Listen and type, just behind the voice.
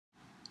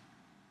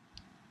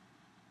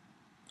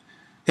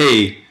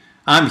Hey,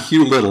 I'm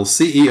Hugh Little,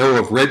 CEO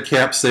of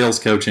Redcap Sales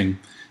Coaching,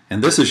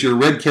 and this is your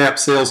Redcap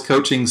Sales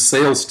Coaching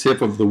Sales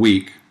Tip of the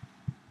Week.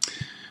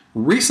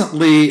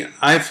 Recently,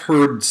 I've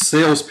heard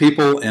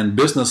salespeople and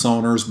business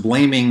owners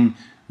blaming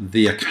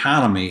the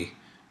economy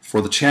for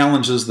the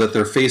challenges that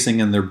they're facing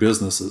in their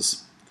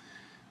businesses.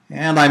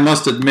 And I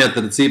must admit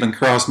that it's even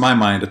crossed my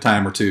mind a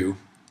time or two.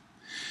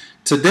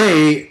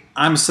 Today,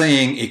 I'm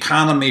saying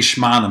economy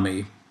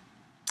schmonomy.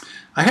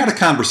 I had a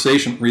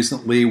conversation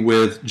recently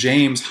with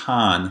James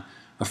Hahn,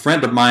 a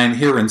friend of mine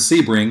here in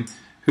Sebring,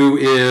 who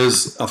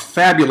is a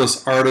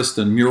fabulous artist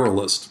and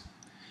muralist.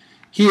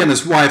 He and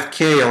his wife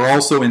Kay are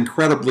also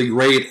incredibly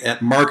great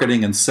at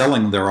marketing and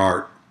selling their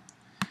art.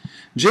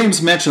 James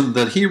mentioned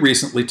that he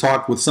recently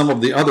talked with some of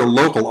the other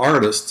local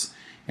artists,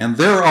 and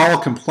they're all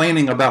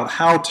complaining about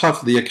how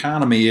tough the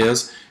economy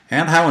is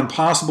and how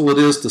impossible it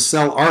is to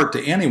sell art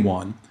to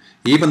anyone,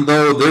 even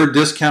though they're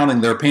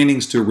discounting their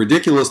paintings to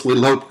ridiculously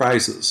low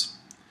prices.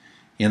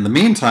 In the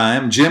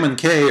meantime, Jim and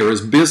Kay are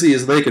as busy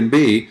as they can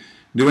be,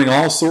 doing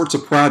all sorts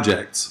of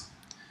projects.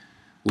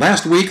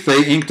 Last week,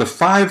 they inked a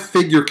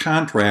 5-figure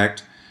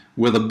contract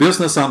with a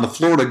business on the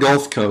Florida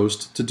Gulf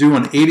Coast to do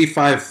an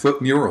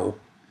 85-foot mural.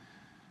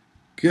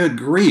 Good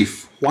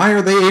grief, why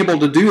are they able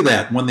to do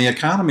that when the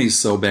economy's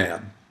so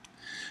bad?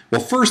 Well,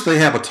 first, they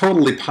have a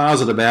totally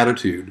positive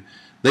attitude.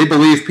 They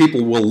believe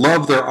people will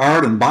love their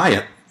art and buy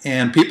it,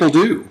 and people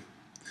do.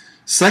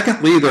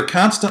 Secondly, they're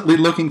constantly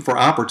looking for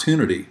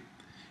opportunity.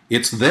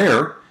 It's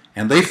there,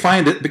 and they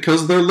find it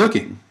because they're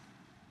looking.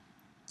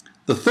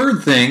 The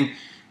third thing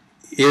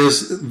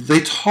is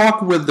they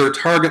talk with their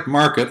target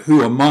market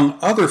who, among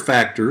other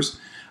factors,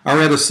 are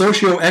at a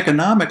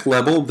socioeconomic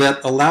level that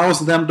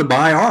allows them to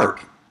buy art.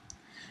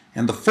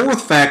 And the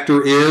fourth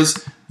factor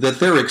is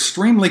that they're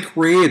extremely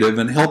creative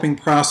in helping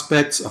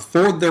prospects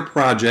afford their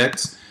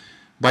projects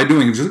by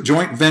doing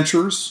joint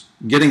ventures,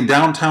 getting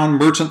downtown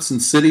merchants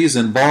and cities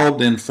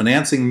involved in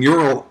financing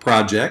mural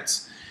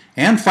projects,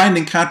 and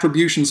finding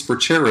contributions for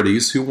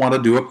charities who want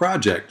to do a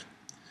project.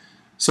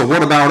 So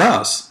what about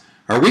us?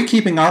 Are we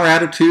keeping our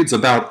attitudes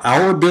about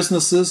our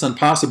businesses and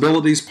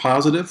possibilities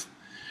positive?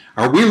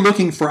 Are we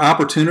looking for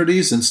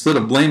opportunities instead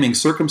of blaming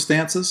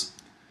circumstances?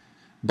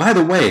 By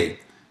the way,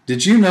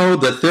 did you know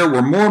that there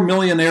were more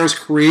millionaires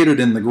created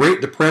in the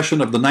Great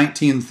Depression of the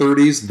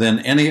 1930s than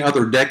any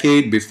other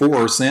decade before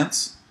or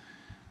since?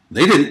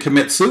 They didn't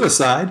commit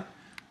suicide.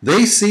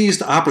 They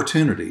seized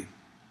opportunity.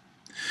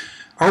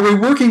 Are we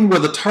working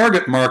with a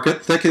target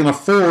market that can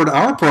afford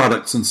our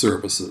products and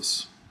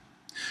services?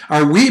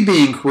 Are we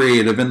being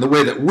creative in the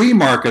way that we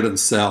market and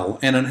sell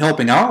and in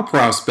helping our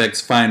prospects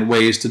find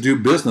ways to do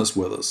business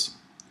with us?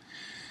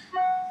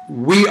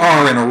 We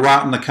are in a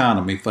rotten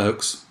economy,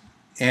 folks,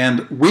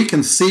 and we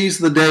can seize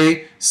the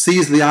day,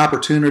 seize the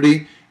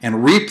opportunity,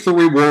 and reap the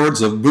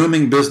rewards of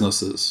booming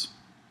businesses.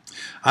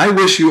 I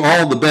wish you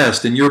all the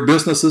best in your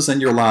businesses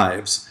and your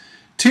lives.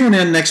 Tune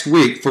in next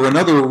week for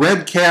another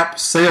Redcap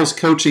Sales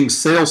Coaching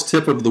Sales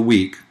Tip of the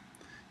Week,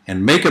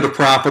 and make it a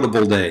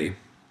profitable day.